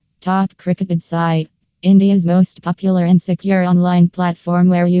Top Cricketed Site. India's most popular and secure online platform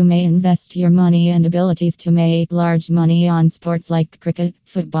where you may invest your money and abilities to make large money on sports like cricket,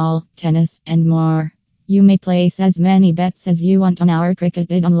 football, tennis, and more. You may place as many bets as you want on our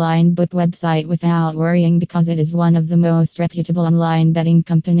Cricketed Online Book website without worrying because it is one of the most reputable online betting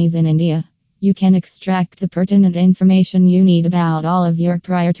companies in India. You can extract the pertinent information you need about all of your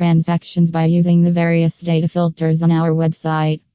prior transactions by using the various data filters on our website.